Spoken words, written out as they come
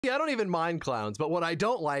Yeah, I don't even mind clowns, but what I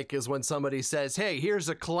don't like is when somebody says, hey, here's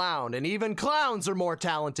a clown, and even clowns are more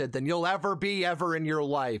talented than you'll ever be ever in your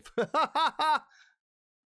life.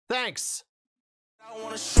 Thanks. I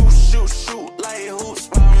wanna shoot like hoops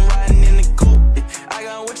while I'm riding in the coupe. I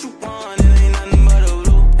got what you want, it ain't nothing but a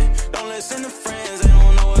loop. Don't listen to friends, they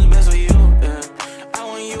don't know what's best for you. I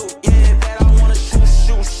want you, yeah, that I wanna shoot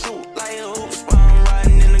like hoops while I'm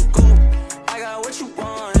riding in the coupe. I got what you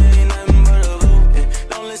want, it ain't nothing but a loop.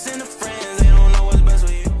 Don't listen to friends, they don't know what's best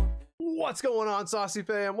for you. What's going on,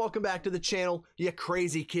 SauceyFam? Welcome back to the channel, you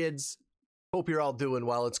crazy kids. Hope you're all doing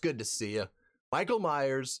well. It's good to see you. Michael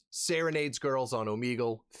Myers, Serenades Girls on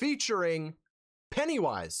Omegle, featuring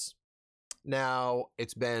Pennywise. Now,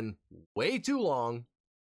 it's been way too long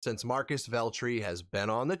since Marcus Veltri has been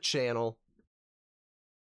on the channel.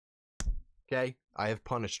 Okay, I have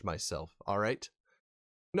punished myself, all right?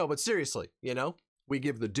 No, but seriously, you know, we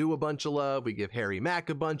give the Do a bunch of love, we give Harry Mack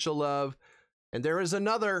a bunch of love, and there is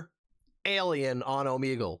another alien on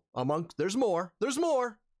Omegle. There's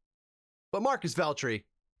more, but Marcus Veltri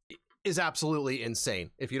is absolutely insane.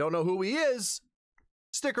 If you don't know who he is,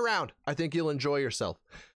 stick around. I think you'll enjoy yourself.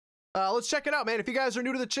 Let's check it out, man. If you guys are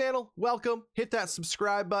new to the channel, welcome. Hit that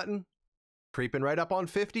subscribe button. Creeping right up on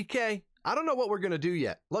 50K. I don't know what we're gonna do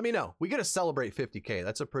yet. Let me know. We gotta celebrate 50K.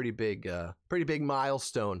 That's a pretty big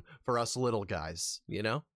milestone for us little guys, you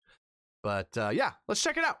know? But yeah, let's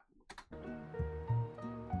check it out.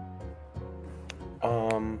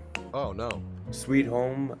 Oh no. Sweet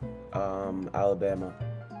Home, Alabama.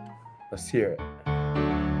 Let's hear it.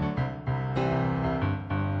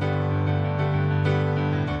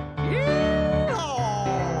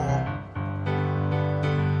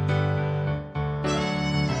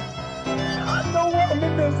 I know what I'm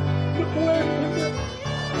in this.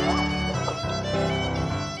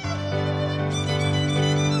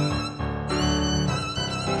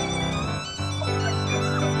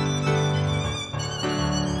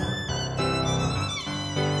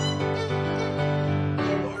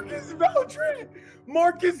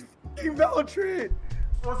 Marcus fucking Veltri!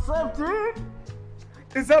 What's up, dude?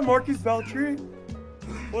 Is that Marcus Veltri?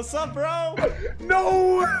 What's up, bro?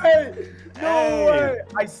 No way! No way!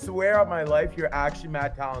 I swear on my life, you're actually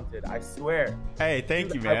mad talented. I swear. Hey,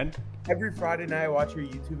 thank you, man. Every Friday night I watch your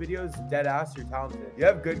YouTube videos, dead ass, you're talented. You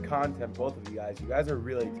have good content, both of you guys. You guys are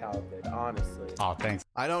really talented, honestly. Oh, thanks.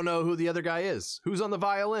 I don't know who the other guy is. Who's on the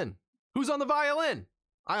violin? Who's on the violin?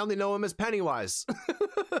 I only know him as Pennywise.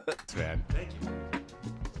 Man. Thank you.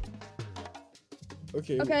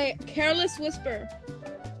 Okay, Careless Whisper.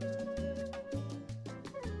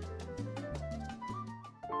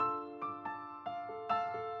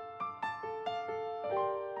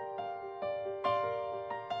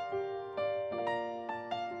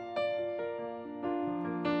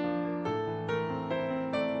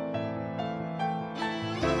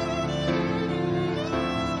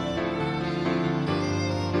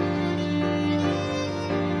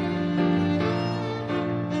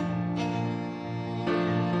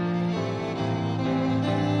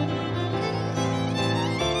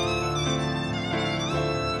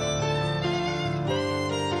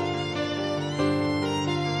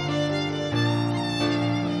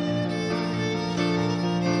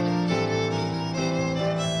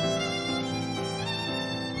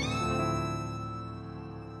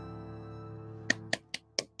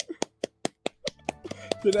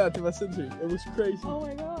 It was crazy. Oh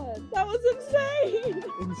my god, that was insane!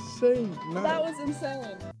 Insane, man. That was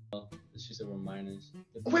insane. It's just a we're minors.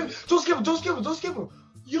 Wait, don't skip him.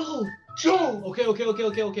 Yo, Joe. Okay. We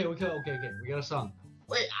got a song.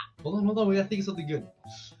 Wait, hold on. We gotta think of something good.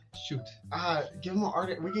 Shoot. give him an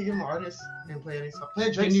artist. We can give him an artist and play any song. Play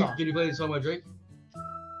a Drake song. Can you play a song by Drake?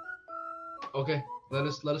 Okay, let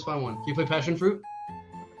us find one. Can you play Passion Fruit?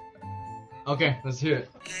 Okay, let's hear it.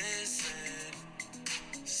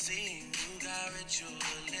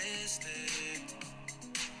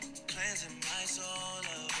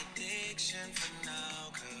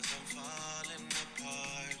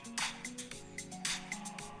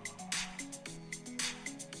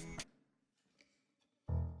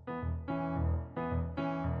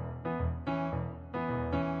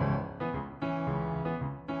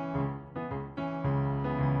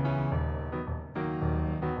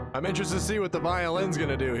 I'm interested to see what the violin's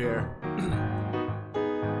gonna do here.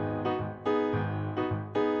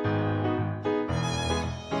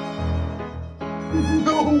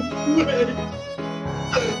 No way.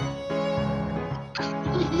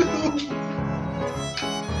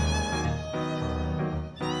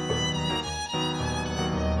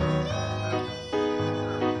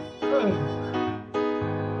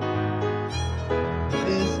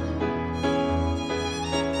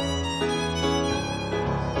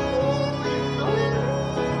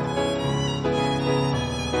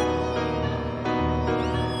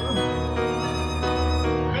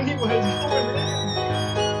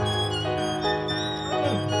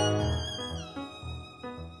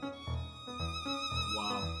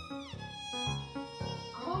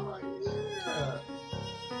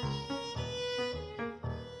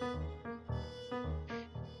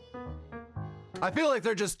 I feel like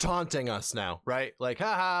they're just taunting us now, right? Like,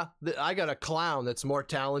 haha, I got a clown that's more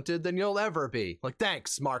talented than you'll ever be. Like,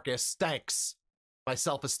 thanks, Marcus, thanks. My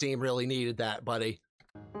self-esteem really needed that, buddy.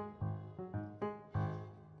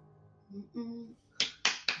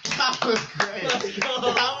 That was great. Let's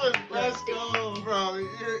go. Let's go, bro.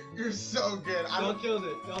 You're so good. Y'all killed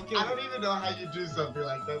it. Y'all killed I don't even know how you do something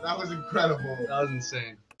like that. That was incredible. That was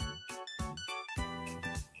insane.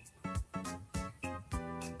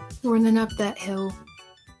 Running up that hill.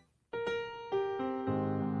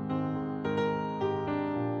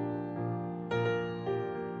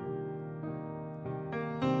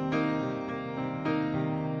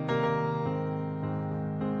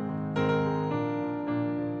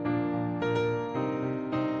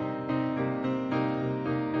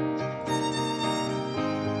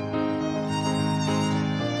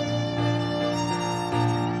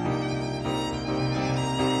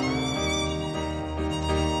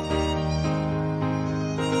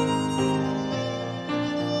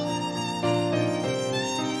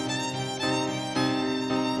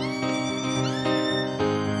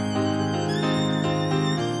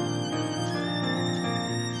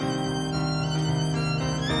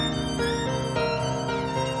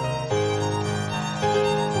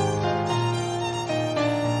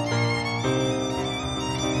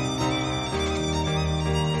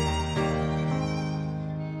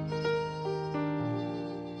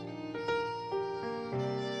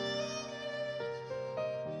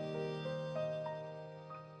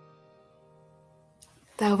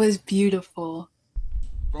 That was beautiful.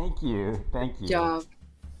 Thank you. Thank you. Good job.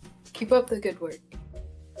 Keep up the good work.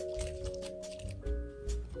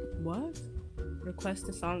 What? Request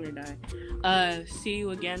a song or die. See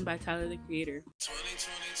You Again by Tyler the Creator. 2020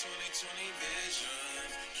 vision.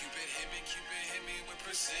 Cupid hit me with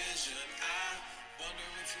precision. I wonder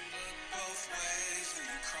if you look both ways when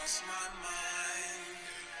you cross my mind.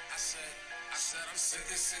 I said I'm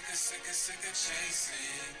sick of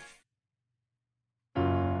chasing.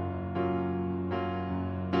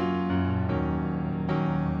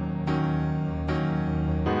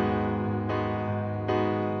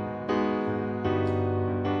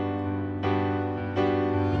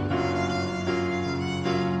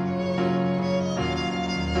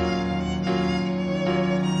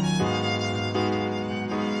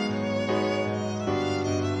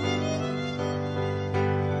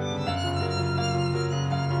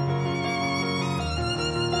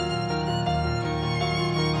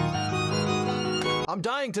 I'm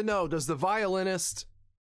dying to know, does the violinist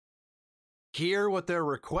hear what they're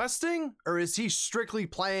requesting, or is he strictly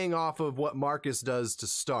playing off of what Marcus does to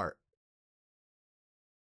start?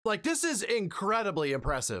 Like, this is incredibly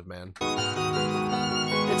impressive, man.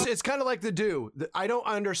 It's kind of like the do. I don't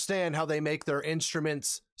understand how they make their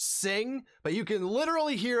instruments sing, but you can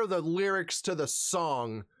literally hear the lyrics to the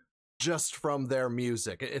song just from their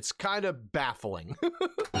music. It's kind of baffling.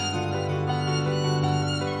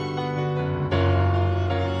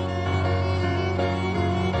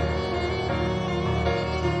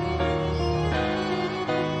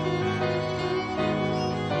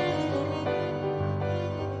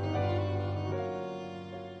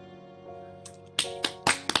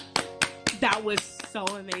 That was so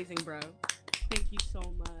amazing, bro. Thank you so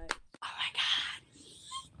much. Oh my god.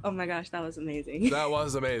 Oh my gosh, that was amazing. That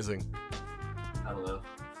was amazing. I don't know.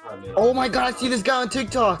 Oh my god, I see this guy on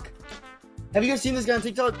TikTok. Have you guys seen this guy on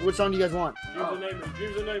TikTok? Which song do you guys want?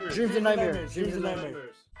 Dreams and nightmares. Dreams and nightmares. Dreams and nightmares. Dreams and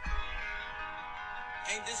nightmares.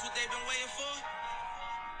 Ain't this what they've been waiting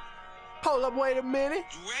for? Hold up, wait a minute.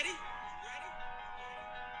 You ready?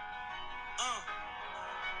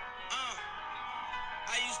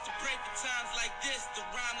 I used to pray for times like this, to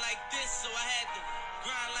rhyme like this, so I had to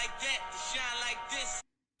grind like that, to shine like this.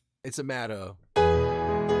 It's a matter.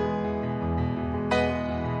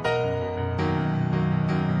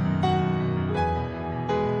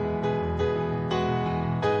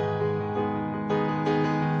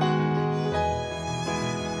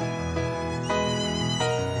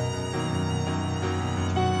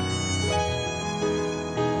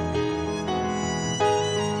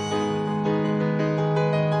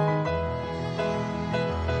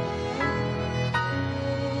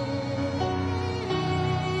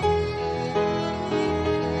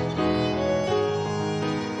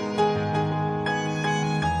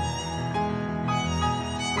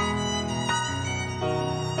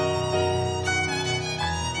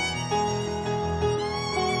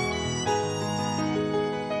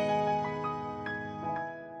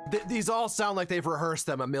 These all sound like they've rehearsed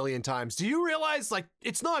them a million times. Do you realize, like,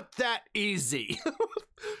 it's not that easy?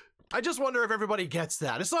 I just wonder if everybody gets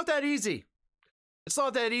that. It's not that easy. It's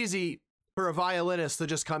not that easy for a violinist to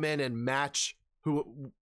just come in and match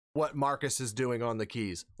what Marcus is doing on the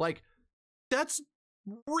keys. Like, that's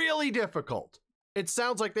really difficult. It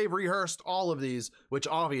sounds like they've rehearsed all of these, which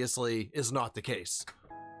obviously is not the case.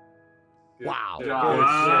 Wow.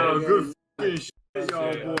 Wow, good shit,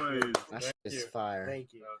 y'all boys. That shit is fire.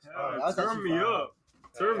 Thank you. Yeah, turn me up.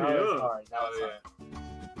 Turn me up.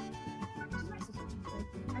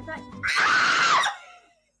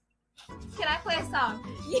 Can I play a song?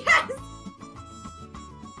 Yes!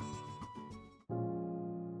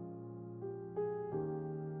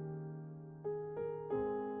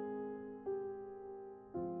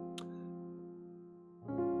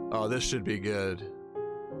 Oh, this should be good.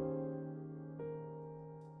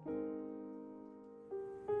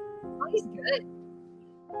 Oh, he's good.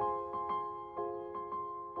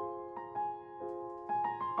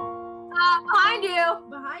 Behind you!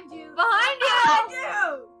 Behind you! Behind you! Behind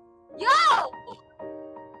you! Yo!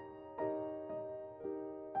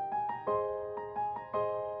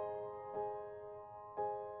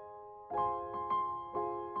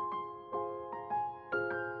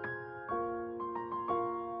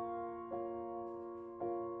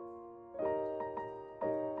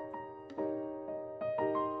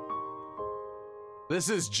 This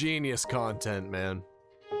is genius content, man.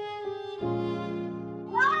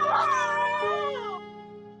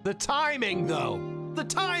 The timing, though. The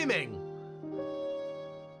timing.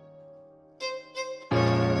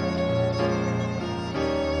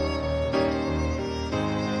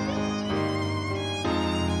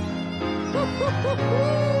 So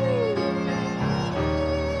good.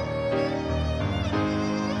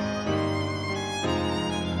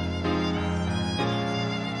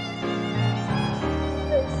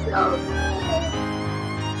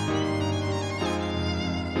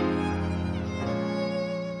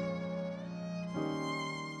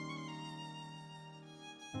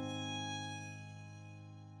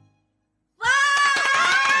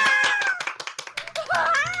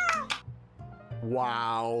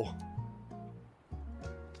 Wow.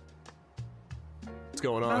 What's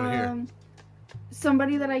going on here?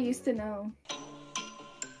 Somebody that I used to know.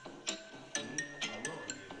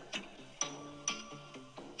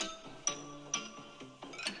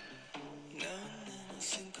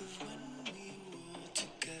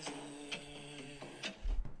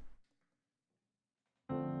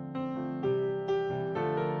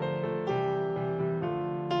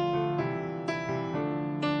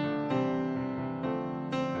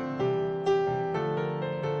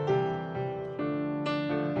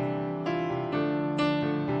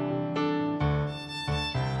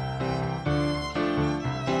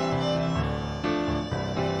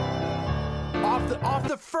 Off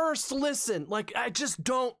the first listen, like, I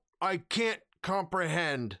can't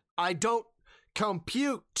comprehend. I don't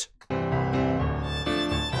compute.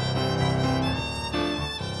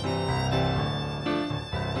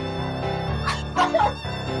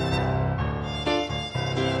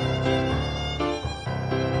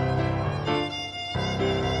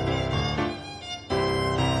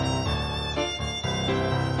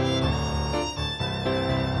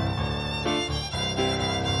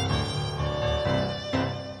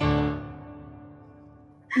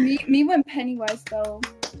 Me when Pennywise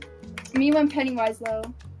though.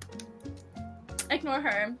 Ignore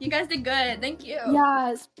her. You guys did good. Thank you.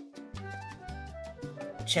 Yes.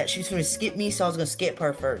 Chat, she was gonna skip me, so I was gonna skip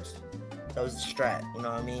her first. That was the strat, you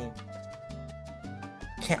know what I mean?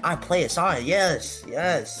 Can I play a song? Yes,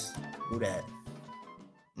 yes. Do that.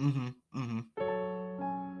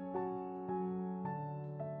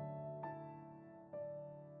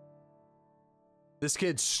 This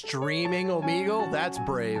kid's streaming Omegle? That's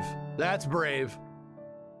brave. That's brave.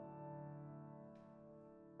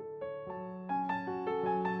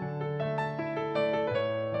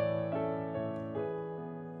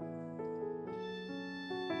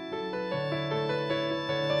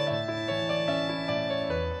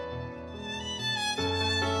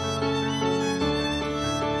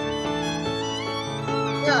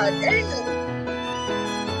 God damn!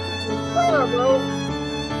 Fire, bro!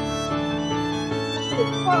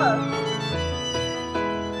 Fire!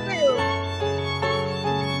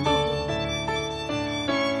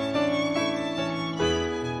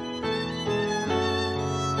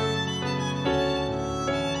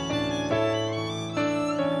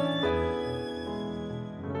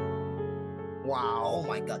 Wow. Oh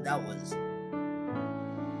my god, that was...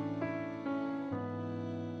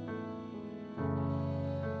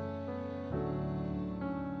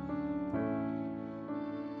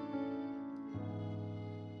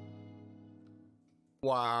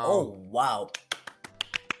 Wow. Oh, wow.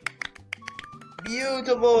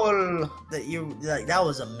 Beautiful. That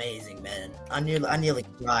was amazing, man. I nearly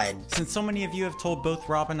cried. Since so many of you have told both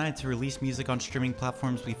Rob and I to release music on streaming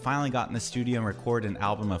platforms, we finally got in the studio and recorded an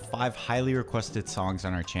album of 5 highly requested songs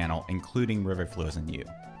on our channel, including River Flows and You.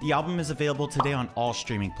 The album is available today on all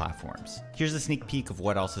streaming platforms. Here's a sneak peek of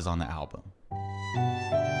what else is on the album.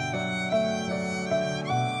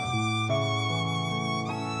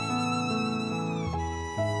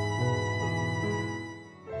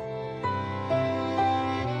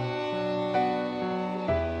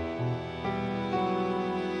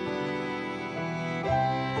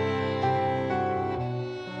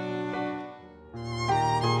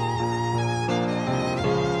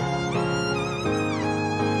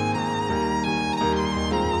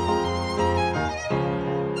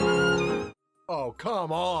 Oh,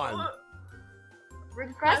 come on.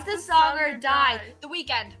 Request a song or die. The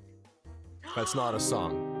Weeknd. That's not a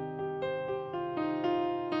song.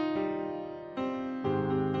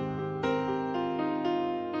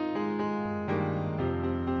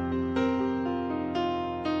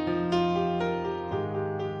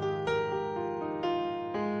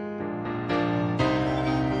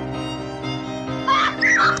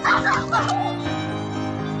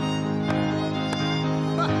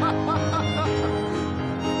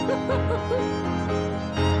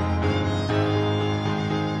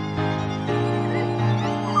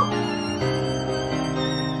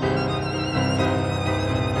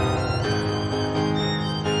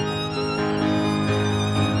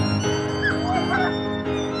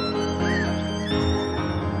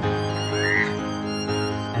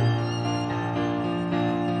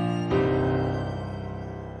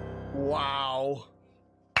 Wow.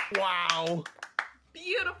 Wow.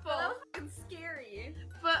 Beautiful. That was fucking scary.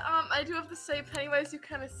 But I do have to say, Pennywise, you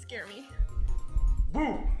kind of scare me.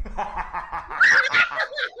 Boo! I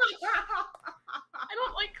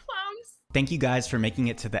don't like clowns. Thank you guys for making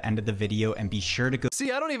it to the end of the video, and be sure to go.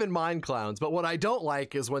 See, I don't even mind clowns, but what I don't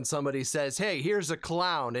like is when somebody says, hey, here's a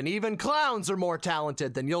clown, and even clowns are more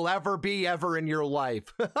talented than you'll ever be ever in your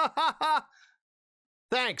life.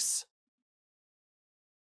 Thanks.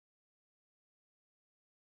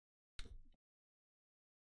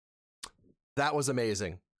 That was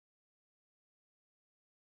amazing.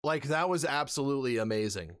 Like, that was absolutely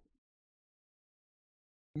amazing.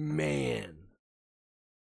 Man.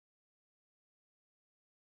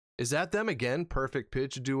 Is that them again? Perfect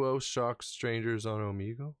Pitch Duo, Shock Strangers on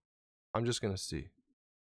Omegle? I'm just gonna see.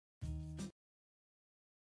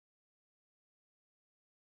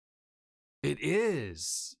 It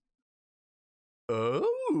is.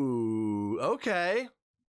 Oh, okay.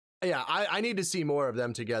 Yeah, I need to see more of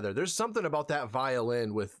them together. There's something about that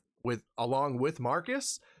violin along with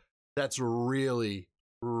Marcus that's really,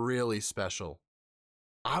 really special.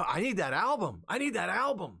 I need that album. I need that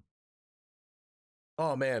album.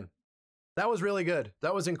 Oh man, that was really good.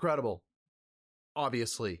 That was incredible.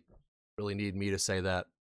 Obviously, really need me to say that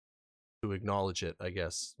to acknowledge it, I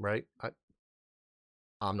guess, right?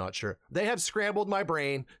 I'm not sure. They have scrambled my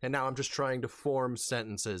brain, and now I'm just trying to form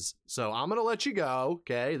sentences. So I'm gonna let you go,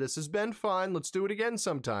 okay? This has been fun. Let's do it again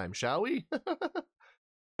sometime, shall we?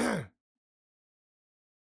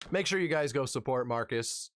 Make sure you guys go support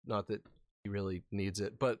Marcus. Not that he really needs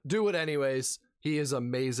it, but do it anyways. He is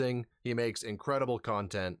amazing. He makes incredible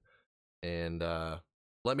content. And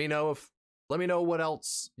let me know what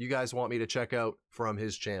else you guys want me to check out from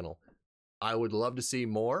his channel. I would love to see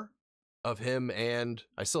more of him, and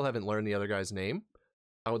I still haven't learned the other guy's name.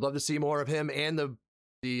 I would love to see more of him and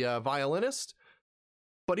the violinist.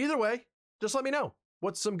 But either way, just let me know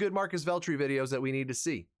what's some good Marcus Veltri videos that we need to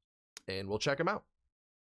see, and we'll check them out.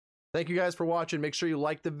 Thank you guys for watching. Make sure you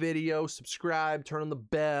like the video, subscribe, turn on the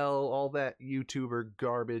bell, all that YouTuber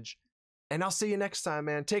garbage. And I'll see you next time,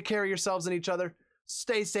 man. Take care of yourselves and each other.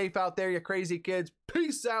 Stay safe out there, you crazy kids.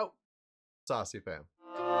 Peace out. SauceyFam.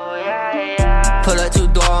 Pull up 2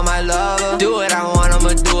 door, my lover. Do what I want,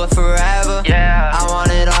 I'ma do it forever. Yeah, I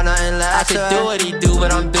want it all, nothing less. I could do what he do,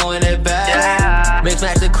 but I'm doing it better. Yeah, mix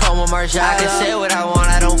match the chrome with Marshall. I can say what I want,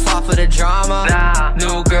 I don't fall for the drama. Nah.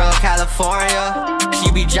 New girl, California.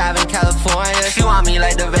 She be driving California. She want me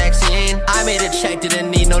like the vaccine. I made a check, didn't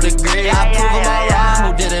need no degree. I prove them all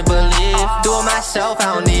wrong, who didn't believe. Do it myself,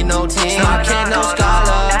 I don't need no team. No kid, no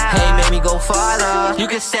scholar. Hey, made me go farther. You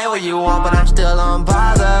can say what you want, but I'm still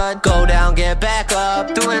unbothered. Go down, get back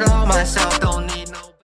up. Do it all myself.